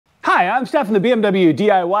Hi, I'm Stefan, the BMW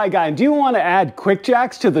DIY guy, and do you want to add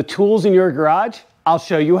Quickjacks to the tools in your garage? I'll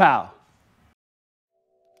show you how.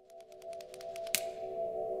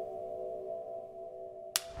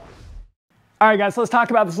 All right, guys, let's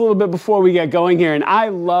talk about this a little bit before we get going here. And I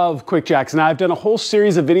love Quickjacks, and I've done a whole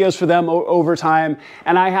series of videos for them over time,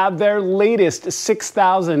 and I have their latest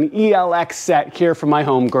 6000 ELX set here for my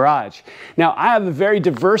home garage. Now, I have a very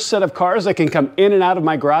diverse set of cars that can come in and out of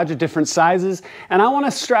my garage at different sizes, and I want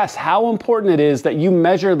to stress how important it is that you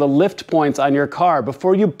measure the lift points on your car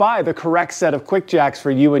before you buy the correct set of Quickjacks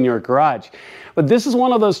for you in your garage. But this is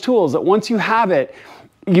one of those tools that once you have it,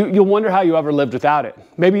 you'll wonder how you ever lived without it.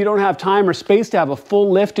 Maybe you don't have time or space to have a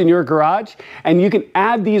full lift in your garage, and you can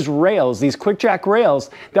add these rails, these Quickjack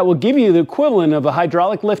rails, that will give you the equivalent of a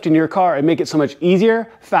hydraulic lift in your car and make it so much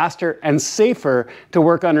easier, faster, and safer to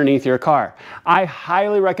work underneath your car. I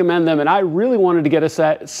highly recommend them, and I really wanted to get a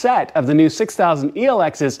set of the new 6000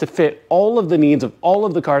 ELXs to fit all of the needs of all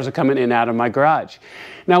of the cars that come in and out of my garage.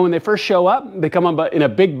 Now, when they first show up, they come up in a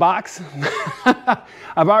big box.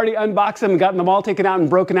 I've already unboxed them and gotten them all taken out and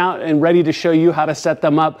broken out and ready to show you how to set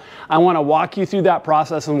them up. I want to walk you through that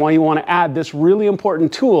process and why you want to add this really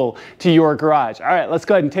important tool to your garage. All right, let's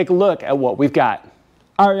go ahead and take a look at what we've got.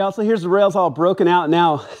 All right, y'all, so here's the rails all broken out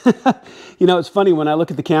now. You know, it's funny when I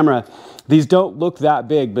look at the camera, these don't look that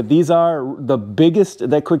big, but these are the biggest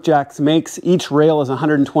that Quickjacks makes. Each rail is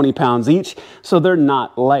 120 pounds each, so they're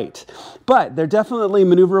not light. But they're definitely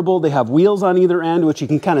maneuverable. They have wheels on either end, which you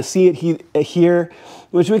can kind of see it here,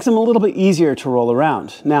 which makes them a little bit easier to roll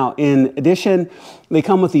around. Now, in addition, they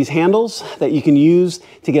come with these handles that you can use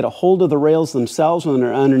to get a hold of the rails themselves when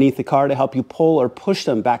they're underneath the car to help you pull or push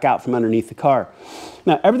them back out from underneath the car.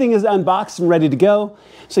 Now, everything is unboxed and ready to go.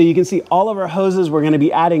 So you can see all of our hoses. We're going to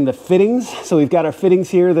be adding the fittings. So we've got our fittings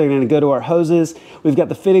here. They're going to go to our hoses. We've got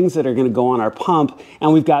the fittings that are going to go on our pump.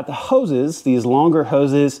 And we've got the hoses, these longer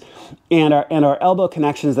hoses, and our elbow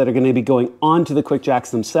connections that are going to be going onto the Quickjacks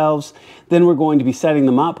themselves. Then we're going to be setting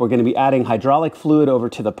them up. We're going to be adding hydraulic fluid over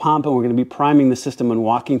to the pump, and we're going to be priming the system and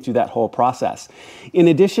walking through that whole process. In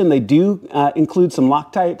addition, they do include some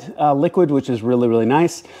Loctite liquid, which is really, really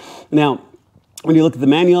nice. Now, when you look at the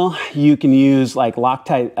manual, you can use like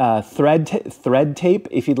Loctite thread tape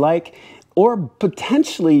if you'd like, or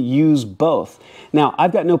potentially use both. Now,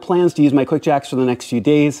 I've got no plans to use my Quickjacks for the next few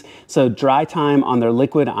days, so dry time on their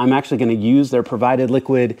liquid, I'm actually going to use their provided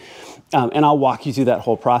liquid, and I'll walk you through that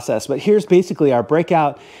whole process. But here's basically our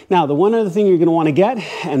breakout. Now, the one other thing you're going to want to get,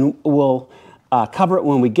 and we'll cover it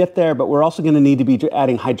when we get there, but we're also going to need to be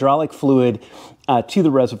adding hydraulic fluid to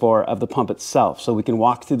the reservoir of the pump itself, so we can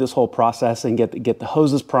walk through this whole process and get the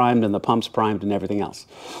hoses primed and the pumps primed and everything else.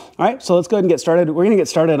 All right, so let's go ahead and get started. We're going to get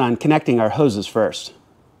started on connecting our hoses first.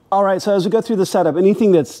 All right, so as we go through the setup,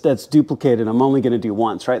 anything that's duplicated, I'm only going to do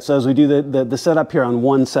once, right? So as we do the setup here on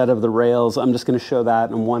one set of the rails, I'm just going to show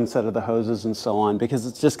that on one set of the hoses and so on, because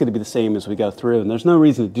it's just going to be the same as we go through, and there's no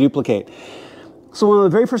reason to duplicate. So one of the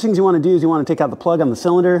very first things you want to do is you want to take out the plug on the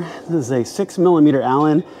cylinder. This is a 6mm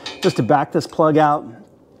Allen, just to back this plug out.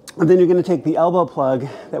 And then you're going to take the elbow plug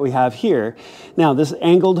that we have here. Now, this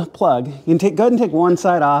angled plug, you can go ahead and take one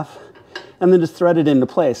side off and then just thread it into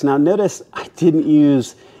place. Now, notice I didn't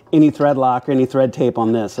use any thread lock or any thread tape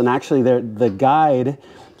on this. And actually, the guide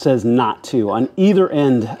says not to on either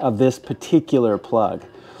end of this particular plug.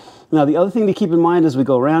 Now, the other thing to keep in mind as we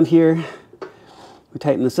go around here, we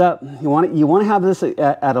tighten this up. You want to have this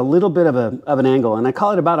at a little bit of an angle, and I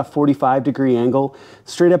call it about a 45-degree angle.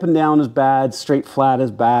 Straight up and down is bad, straight flat is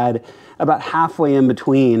bad. About halfway in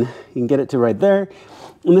between, you can get it to right there.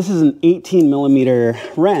 And this is an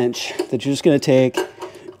 18mm wrench that you're just going to take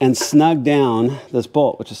and snug down this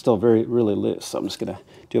bolt, which is still really loose. So I'm just going to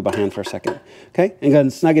do it by hand for a second. Okay, and go ahead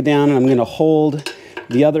and snug it down, and I'm going to hold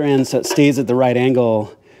the other end so it stays at the right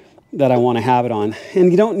angle that I want to have it on. And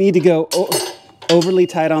you don't need to go overly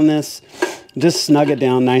tight on this. Just snug it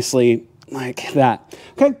down nicely like that.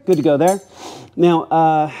 Okay, good to go there.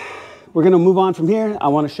 Now, we're going to move on from here. I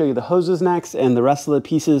want to show you the hoses next and the rest of the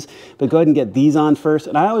pieces, but go ahead and get these on first.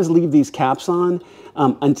 And I always leave these caps on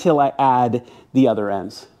until I add the other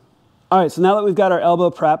ends. All right, so now that we've got our elbow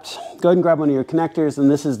prepped, go ahead and grab one of your connectors,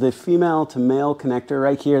 and this is the female to male connector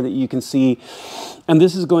right here that you can see. And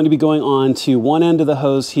this is going to be going on to one end of the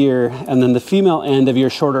hose here, and then the female end of your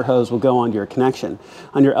shorter hose will go onto your connection,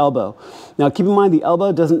 on your elbow. Now keep in mind the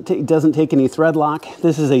elbow doesn't take any thread lock.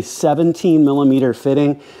 This is a 17mm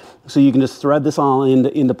fitting, so you can just thread this all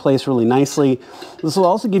into place really nicely. This will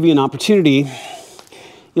also give you an opportunity.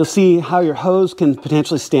 You'll see how your hose can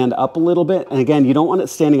potentially stand up a little bit. And again, you don't want it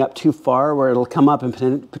standing up too far where it'll come up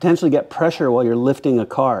and potentially get pressure while you're lifting a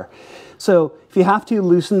car. So if you have to,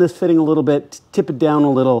 loosen this fitting a little bit, tip it down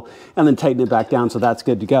a little, and then tighten it back down, so that's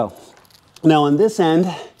good to go. Now on this end,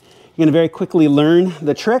 you're gonna very quickly learn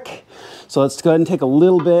the trick. So let's go ahead and take a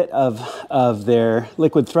little bit of their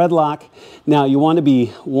liquid thread lock. Now you want to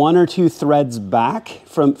be 1 or 2 threads back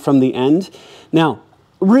from the end. Now,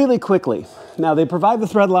 really quickly, now they provide the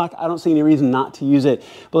thread lock. I don't see any reason not to use it,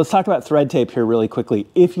 but let's talk about thread tape here really quickly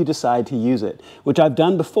if you decide to use it, which I've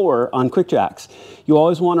done before on Quickjacks. You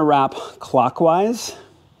always want to wrap clockwise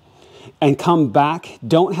and come back.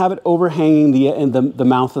 Don't have it overhanging the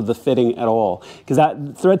mouth of the fitting at all, because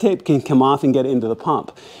that thread tape can come off and get into the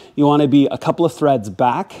pump. You want to be a couple of threads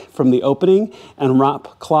back from the opening and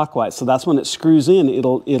wrap clockwise. So that's when it screws in,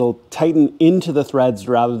 it'll tighten into the threads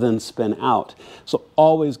rather than spin out. So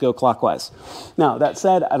always go clockwise. Now that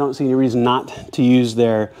said, I don't see any reason not to use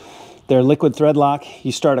their liquid thread lock.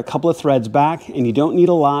 You start a couple of threads back, and you don't need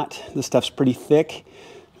a lot. This stuff's pretty thick.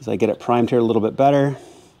 As I get it primed here a little bit better,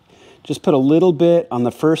 just put a little bit on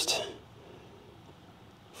the first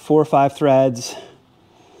 4 or 5 threads,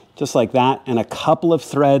 just like that, and a couple of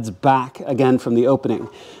threads back again from the opening.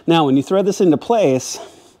 Now, when you thread this into place,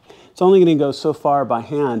 it's only going to go so far by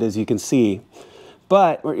hand, as you can see.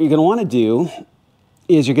 But what you're going to want to do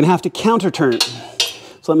is you're going to have to counter turn.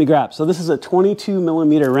 So let me grab. So this is a 22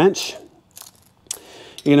 millimeter wrench.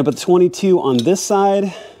 You're going to put the 22 on this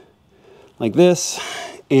side, like this,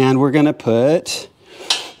 and we're going to put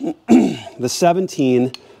the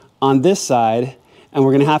 17 on this side, and we're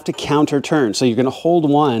going to have to counter turn. So you're going to hold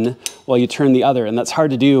one while you turn the other, and that's hard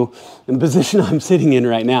to do in the position I'm sitting in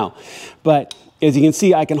right now. But as you can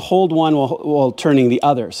see, I can hold one while turning the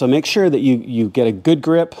other. So make sure that you get a good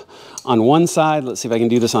grip on one side. Let's see if I can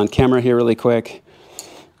do this on camera here really quick.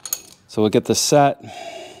 So we'll get this set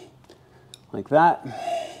like that.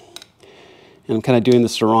 And I'm kind of doing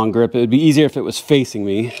this the wrong grip. It would be easier if it was facing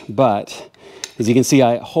me, but as you can see,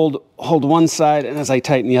 I hold one side, and as I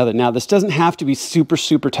tighten the other. Now, this doesn't have to be super,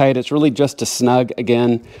 super tight. It's really just to snug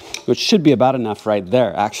again, which should be about enough right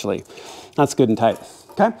there, actually. That's good and tight,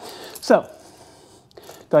 okay? So,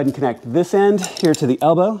 go ahead and connect this end here to the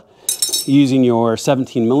elbow using your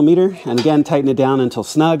 17 millimeter, and again, tighten it down until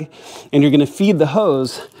snug, and you're gonna feed the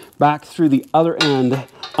hose back through the other end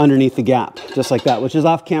underneath the gap, just like that, which is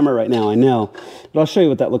off camera right now, I know, but I'll show you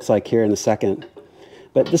what that looks like here in a second.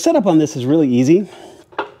 But the setup on this is really easy.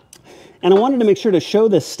 And I wanted to make sure to show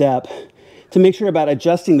this step to make sure about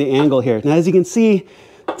adjusting the angle here. Now, as you can see,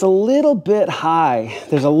 it's a little bit high.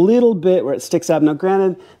 There's a little bit where it sticks up. Now,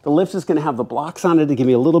 granted, the lift is gonna have the blocks on it to give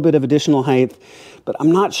me a little bit of additional height, but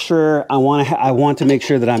I'm not sure. I want to make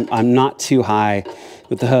sure that I'm not too high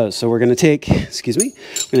with the hose. So we're gonna take, excuse me,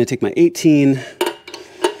 we're gonna take my 18.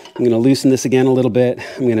 I'm gonna loosen this again a little bit.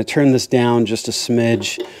 I'm gonna turn this down just a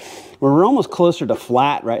smidge. We're almost closer to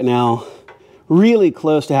flat right now, really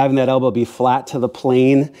close to having that elbow be flat to the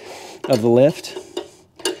plane of the lift.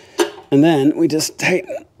 And then we just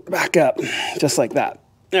tighten back up, just like that.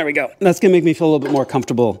 There we go. That's gonna make me feel a little bit more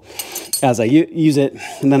comfortable as I use it.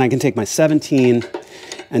 And then I can take my 17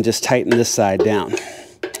 and just tighten this side down.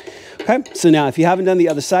 Okay, so now if you haven't done the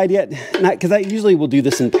other side yet, because I usually will do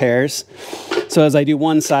this in pairs. So as I do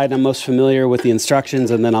one side, I'm most familiar with the instructions,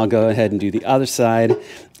 and then I'll go ahead and do the other side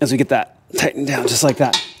as we get that tightened down just like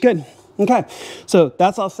that. Good, okay. So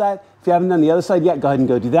that's all set. If you haven't done the other side yet, go ahead and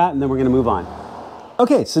go do that, and then we're gonna move on.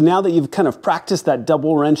 Okay, so now that you've kind of practiced that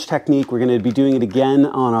double wrench technique, we're gonna be doing it again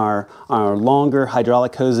on our longer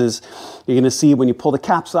hydraulic hoses. You're gonna see when you pull the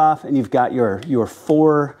caps off and you've got your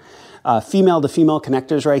 4 female to female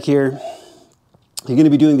connectors right here. You're going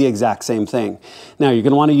to be doing the exact same thing. Now you're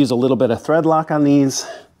going to want to use a little bit of thread lock on these.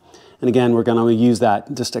 And again, we're going to use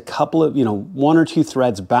that just a couple of, 1 or 2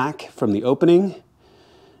 threads back from the opening.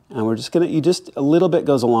 And we're just going to, a little bit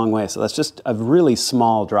goes a long way. So that's just a really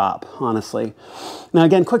small drop, honestly. Now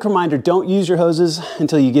again, quick reminder, don't use your hoses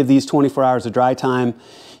until you give these 24 hours of dry time.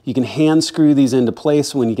 You can hand screw these into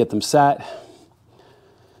place when you get them set.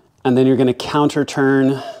 And then you're going to counter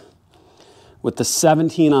turn with the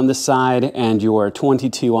 17 on this side and your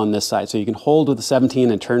 22 on this side. So you can hold with the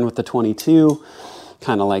 17 and turn with the 22,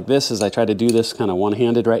 kind of like this, as I try to do this kind of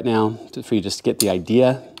one-handed right now, for you just to get the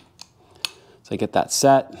idea. So I get that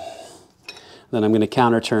set. Then I'm gonna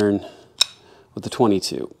counter turn with the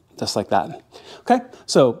 22, just like that. Okay,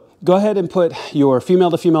 so go ahead and put your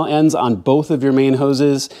female to female ends on both of your main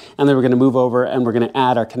hoses, and then we're gonna move over and we're gonna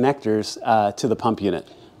add our connectors to the pump unit.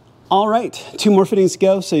 All right, 2 more fittings to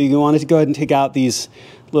go. So you want to go ahead and take out these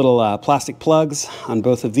little plastic plugs on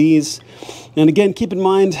both of these. And again, keep in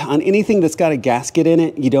mind, on anything that's got a gasket in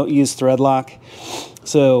it, you don't use thread lock.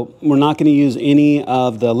 So we're not going to use any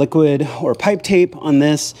of the liquid or pipe tape on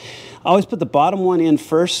this. I always put the bottom one in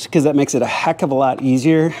first because that makes it a heck of a lot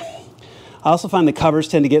easier. I also find the covers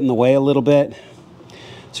tend to get in the way a little bit.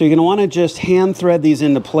 So you're going to want to just hand thread these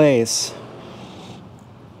into place.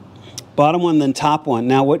 Bottom one, then top one.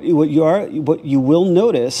 Now what you will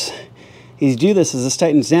notice is you do this as this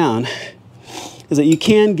tightens down, is that you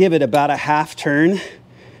can give it about a half turn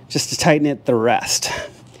just to tighten it the rest.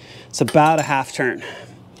 It's about a half turn.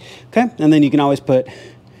 Okay, and then you can always put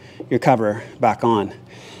your cover back on.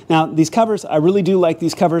 Now these covers, I really do like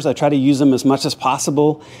these covers. I try to use them as much as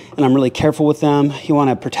possible, and I'm really careful with them. You want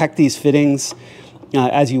to protect these fittings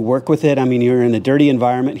as you work with it. I mean, you're in a dirty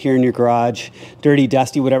environment here in your garage, dirty,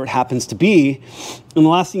 dusty, whatever it happens to be. And the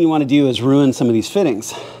last thing you want to do is ruin some of these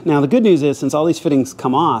fittings. Now, the good news is, since all these fittings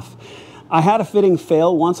come off, I had a fitting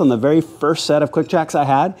fail once on the very first set of Quickjacks I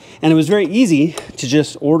had, and it was very easy to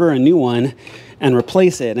just order a new one and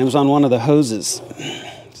replace it. And it was on one of the hoses.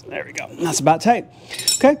 So there we go. That's about tight.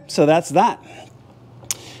 Okay, so that's that.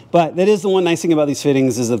 But that is the one nice thing about these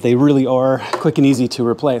fittings, is that they really are quick and easy to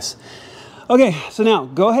replace. Okay, so now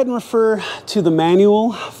go ahead and refer to the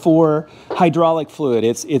manual for hydraulic fluid.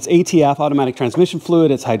 It's ATF, automatic transmission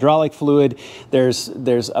fluid. It's hydraulic fluid.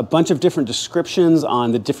 There's a bunch of different descriptions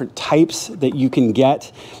on the different types that you can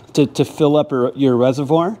get to fill up your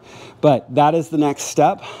reservoir. But that is the next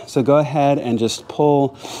step. So go ahead and just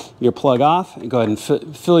pull your plug off and go ahead and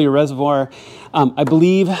fill your reservoir. I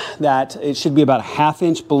believe that it should be about a ½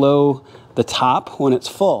 inch below the top when it's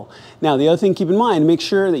full. Now, the other thing, keep in mind, make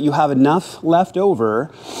sure that you have enough left over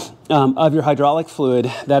of your hydraulic fluid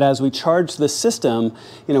that as we charge the system,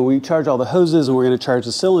 you know, we charge all the hoses and we're going to charge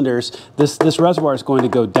the cylinders, this reservoir is going to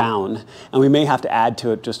go down, and we may have to add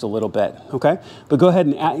to it just a little bit, okay? But go ahead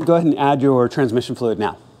and add your transmission fluid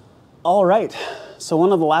now. All right, so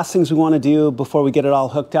one of the last things we want to do before we get it all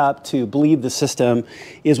hooked up to bleed the system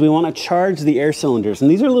is we want to charge the air cylinders. And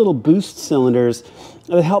these are little boost cylinders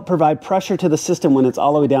that help provide pressure to the system when it's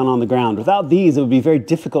all the way down on the ground. Without these, it would be very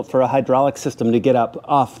difficult for a hydraulic system to get up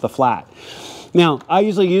off the flat. Now, I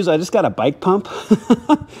just got a bike pump.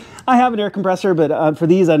 I have an air compressor, but for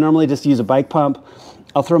these, I normally just use a bike pump.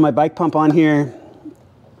 I'll throw my bike pump on here.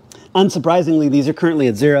 Unsurprisingly, these are currently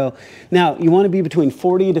at 0. Now, you want to be between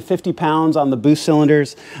 40 to 50 pounds on the boost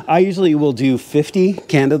cylinders. I usually will do 50,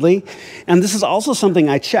 candidly. And this is also something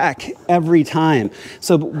I check every time.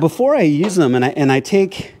 So before I use them, and I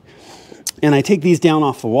take these down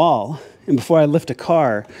off the wall, and before I lift a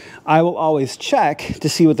car, I will always check to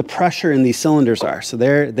see what the pressure in these cylinders are. So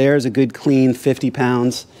there's a good clean 50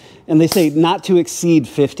 pounds. And they say not to exceed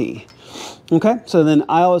 50. Okay, so then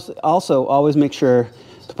I also always make sure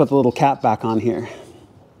to put the little cap back on here.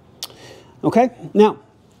 Okay, now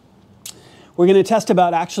we're going to test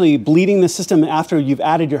about actually bleeding the system after you've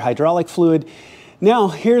added your hydraulic fluid. Now,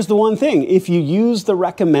 here's the one thing. If you use the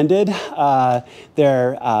recommended, thread,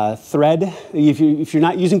 if you're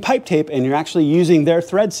not using pipe tape and you're actually using their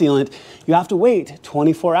thread sealant, you have to wait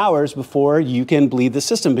 24 hours before you can bleed the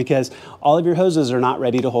system because all of your hoses are not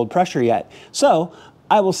ready to hold pressure yet. So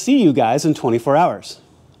I will see you guys in 24 hours.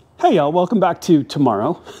 Hey y'all, welcome back to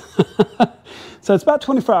tomorrow. So it's about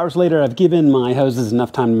 24 hours later. I've given my hoses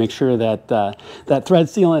enough time to make sure that that thread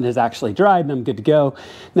sealant has actually dried and I'm good to go.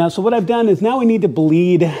 Now, so what I've done is now we need to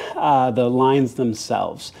bleed the lines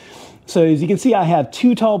themselves. So as you can see, I have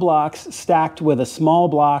 2 tall blocks stacked with a small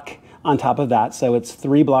block on top of that. So it's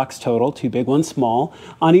 3 blocks total, 2 big, 1 small,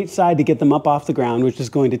 on each side to get them up off the ground, which is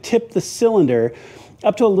going to tip the cylinder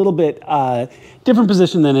up to a little bit different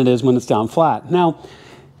position than it is when it's down flat. Now,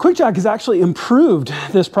 Quickjack has actually improved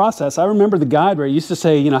this process. I remember the guide where it used to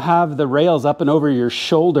say, you know, have the rails up and over your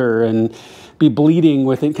shoulder and be bleeding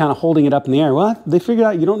with it, kind of holding it up in the air. Well, they figured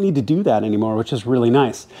out you don't need to do that anymore, which is really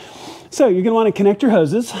nice. So you're going to want to connect your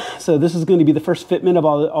hoses. So this is going to be the first fitment of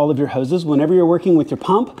all of your hoses. Whenever you're working with your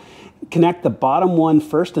pump, connect the bottom one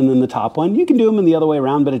first and then the top one. You can do them in the other way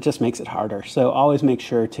around, but it just makes it harder. So always make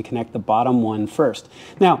sure to connect the bottom one first.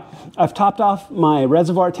 Now, I've topped off my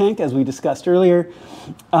reservoir tank as we discussed earlier,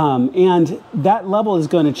 and that level is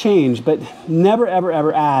going to change, but never, ever,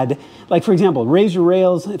 ever add, like for example, raise your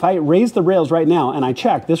rails. If I raise the rails right now and I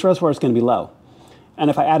check, this reservoir is going to be low. And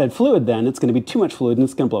if I added fluid then, it's going to be too much fluid and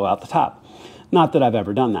it's going to blow out the top. Not that I've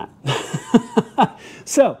ever done that.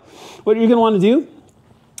 So what you're going to want to do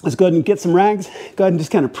is go ahead and get some rags. Go ahead and just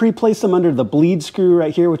kind of pre-place them under the bleed screw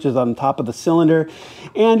right here, which is on top of the cylinder.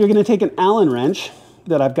 And you're going to take an Allen wrench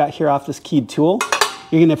that I've got here off this keyed tool.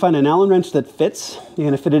 You're going to find an Allen wrench that fits. You're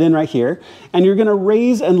going to fit it in right here. And you're going to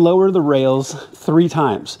raise and lower the rails 3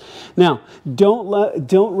 times. Now,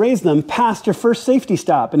 don't raise them past your first safety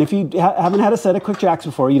stop. And if you haven't had a set of Quickjacks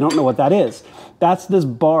before, you don't know what that is. That's this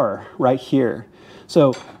bar right here.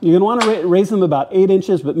 So you're gonna wanna raise them about 8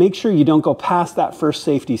 inches, but make sure you don't go past that first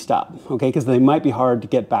safety stop, okay? Because they might be hard to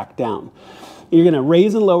get back down. You're gonna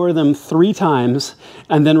raise and lower them 3 times,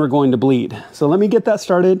 and then we're going to bleed. So let me get that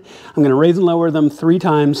started. I'm gonna raise and lower them 3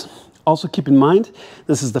 times. Also keep in mind,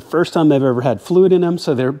 this is the first time they've ever had fluid in them,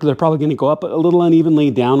 so they're probably gonna go up a little unevenly,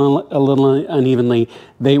 down a little unevenly.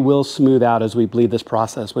 They will smooth out as we bleed this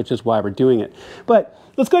process, which is why we're doing it. But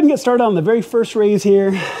let's go ahead and get started on the very first raise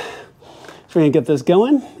here. So we're gonna get this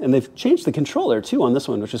going, and they've changed the controller too on this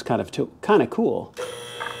one, which is kind of cool.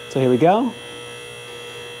 So here we go.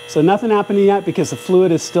 So nothing happening yet because the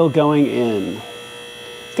fluid is still going in.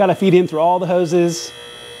 It's gotta feed in through all the hoses,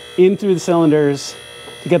 in through the cylinders,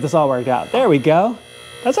 to get this all worked out. There we go.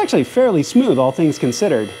 That's actually fairly smooth, all things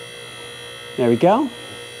considered. There we go.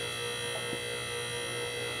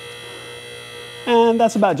 And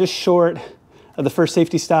that's about just short of the first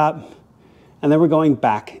safety stop. And then we're going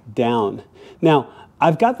back down. Now,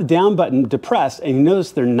 I've got the down button depressed, and you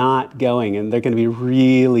notice they're not going, and they're gonna be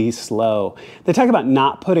really slow. They talk about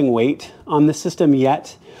not putting weight on the system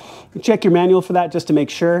yet. Check your manual for that just to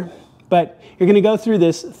make sure. But you're gonna go through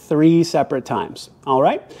this 3 separate times, all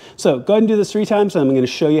right? So go ahead and do this 3 times, and I'm gonna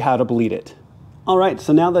show you how to bleed it. All right,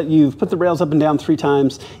 so now that you've put the rails up and down 3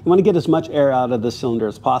 times, you wanna get as much air out of the cylinder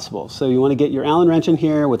as possible. So you wanna get your Allen wrench in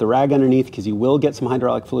here with a rag underneath, because you will get some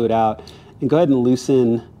hydraulic fluid out, and go ahead and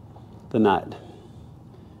loosen the nut.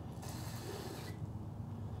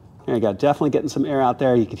 There you go, definitely getting some air out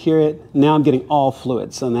there. You could hear it. Now I'm getting all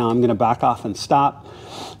fluid, so now I'm gonna back off and stop.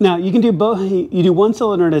 Now you can do both, you do 1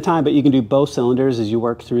 cylinder at a time, but you can do both cylinders as you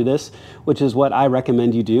work through this, which is what I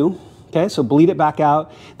recommend you do. Okay, so bleed it back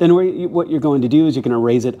out. Then what you're going to do is you're gonna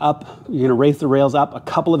raise it up. You're gonna raise the rails up a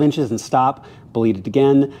couple of inches and stop, bleed it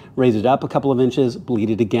again, raise it up a couple of inches, bleed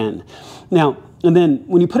it again. Now, and then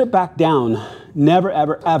when you put it back down, never,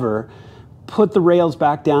 ever, ever put the rails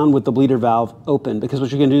back down with the bleeder valve open, because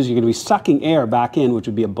what you're gonna do is you're gonna be sucking air back in, which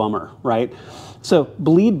would be a bummer, right? So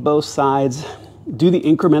bleed both sides. Do the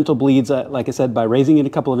incremental bleeds, like I said, by raising it a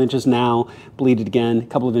couple of inches now, bleed it again, a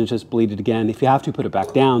couple of inches, bleed it again. If you have to, put it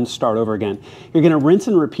back down, start over again. You're gonna rinse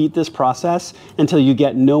and repeat this process until you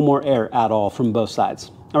get no more air at all from both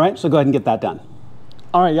sides. All right, so go ahead and get that done.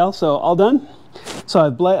 All right, y'all, so all done? So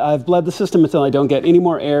I've bled the system until I don't get any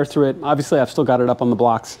more air through it. Obviously, I've still got it up on the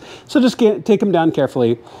blocks. So just take them down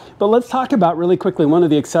carefully. But let's talk about really quickly one of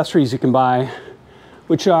the accessories you can buy,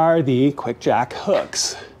 which are the Quickjack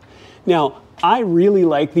hooks. Now, I really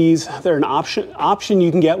like these. They're an option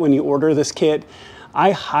you can get when you order this kit.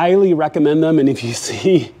 I highly recommend them, and if you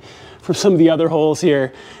see from some of the other holes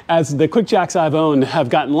here, as the Quickjacks I've owned have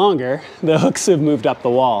gotten longer, the hooks have moved up the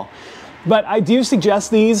wall. But I do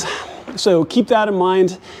suggest these, so keep that in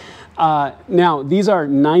mind. Now, these are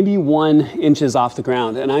 91 inches off the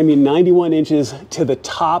ground, and I mean 91 inches to the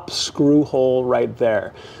top screw hole right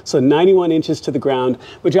there. So 91 inches to the ground,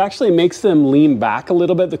 which actually makes them lean back a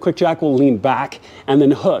little bit. The Quickjack will lean back and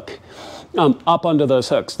then hook up under those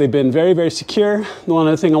hooks. They've been very, very secure. One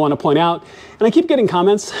other thing I want to point out, and I keep getting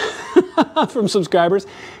comments from subscribers,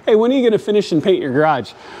 hey, when are you going to finish and paint your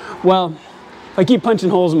garage? Well, if I keep punching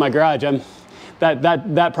holes in my garage,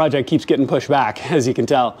 that project keeps getting pushed back, as you can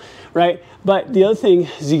tell, right? But the other thing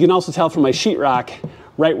is you can also tell from my sheetrock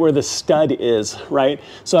right where the stud is, right?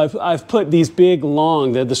 So I've put these big,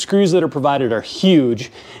 long, the screws that are provided are huge,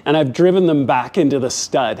 and I've driven them back into the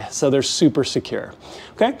stud, so they're super secure,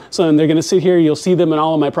 okay? So they're gonna sit here, you'll see them in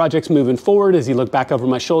all of my projects moving forward. As you look back over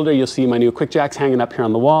my shoulder, you'll see my new Quickjacks hanging up here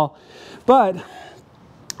on the wall. But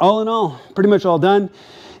all in all, pretty much all done.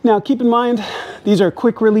 Now, keep in mind, these are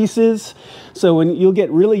quick releases, so when you'll get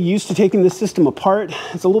really used to taking this system apart,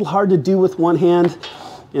 it's a little hard to do with one hand,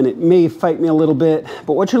 and it may fight me a little bit,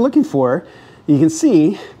 but what you're looking for, you can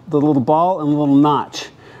see the little ball and the little notch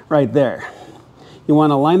right there. You want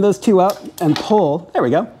to line those two up and pull, there we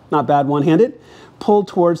go, not bad one-handed, pull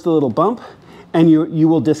towards the little bump, and you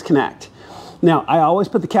will disconnect. Now, I always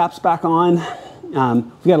put the caps back on. We've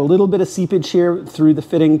got a little bit of seepage here through the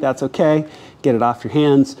fitting, that's okay. Get it off your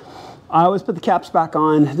hands. I always put the caps back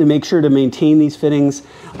on to make sure to maintain these fittings.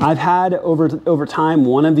 I've had over time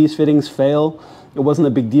one of these fittings fail. It wasn't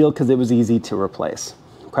a big deal because it was easy to replace,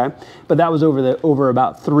 okay? But that was over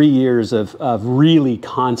about 3 years of really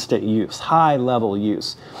constant use, high level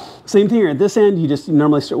use. Same thing here at this end, you just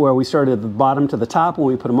normally start where we started at the bottom to the top when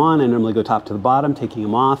we put them on. I normally go top to the bottom, taking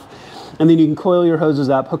them off. And then you can coil your hoses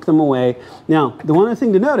up, hook them away. Now, the one other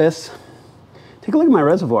thing to notice, take a look at my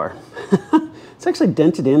reservoir. It's actually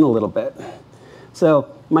dented in a little bit.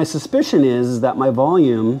 So my suspicion is that my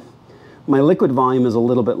liquid volume is a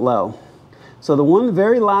little bit low. So the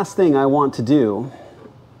very last thing I want to do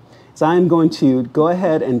is is I'm going to go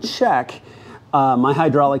ahead and check my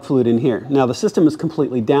hydraulic fluid in here. Now the system is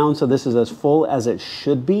completely down, so this is as full as it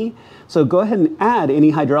should be. So go ahead and add any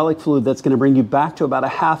hydraulic fluid that's going to bring you back to about a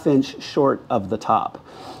 1/2 inch short of the top.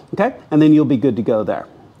 Okay, and then you'll be good to go there.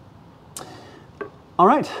 All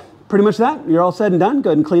right, pretty much that. You're all said and done. Go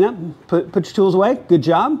ahead and clean up, put your tools away. Good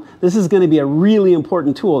job. This is going to be a really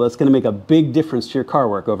important tool that's going to make a big difference to your car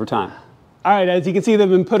work over time. All right, as you can see, they've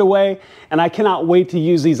been put away, and I cannot wait to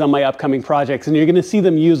use these on my upcoming projects, and you're going to see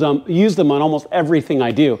them use them on almost everything I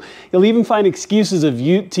do. You'll even find excuses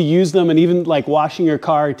to use them, and even like washing your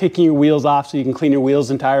car, taking your wheels off so you can clean your wheels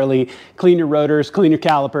entirely, clean your rotors, clean your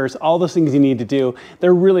calipers, all those things you need to do.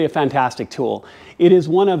 They're really a fantastic tool. It is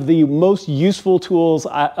one of the most useful tools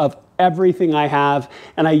of everything I have,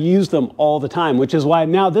 and I use them all the time, which is why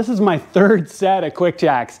now this is my 3rd set of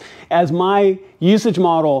Quickjacks, as my usage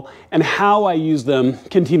model and how I use them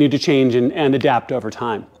continue to change and adapt over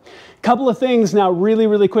time. Couple of things now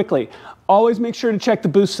really quickly. Always make sure to check the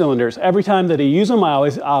boost cylinders. Every time that I use them, I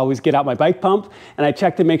always get out my bike pump and I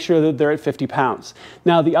check to make sure that they're at 50 pounds.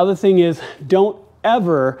 Now the other thing is, don't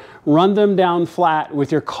ever run them down flat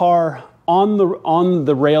with your car on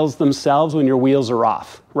the rails themselves when your wheels are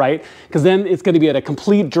off, right? Because then it's going to be at a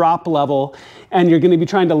complete drop level and you're going to be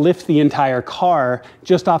trying to lift the entire car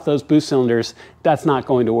just off those boost cylinders. That's not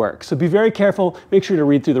going to work. So be very careful. Make sure to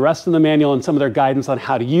read through the rest of the manual and some of their guidance on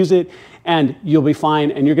how to use it, and you'll be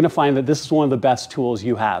fine, and you're going to find that this is one of the best tools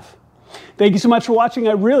you have. Thank you so much for watching.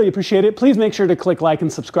 I really appreciate it. Please make sure to click like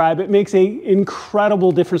and subscribe. It makes an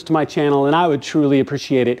incredible difference to my channel, and I would truly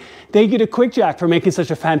appreciate it. Thank you to Quickjack for making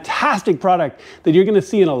such a fantastic product that you're going to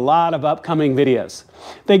see in a lot of upcoming videos.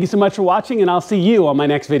 Thank you so much for watching, and I'll see you on my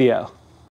next video.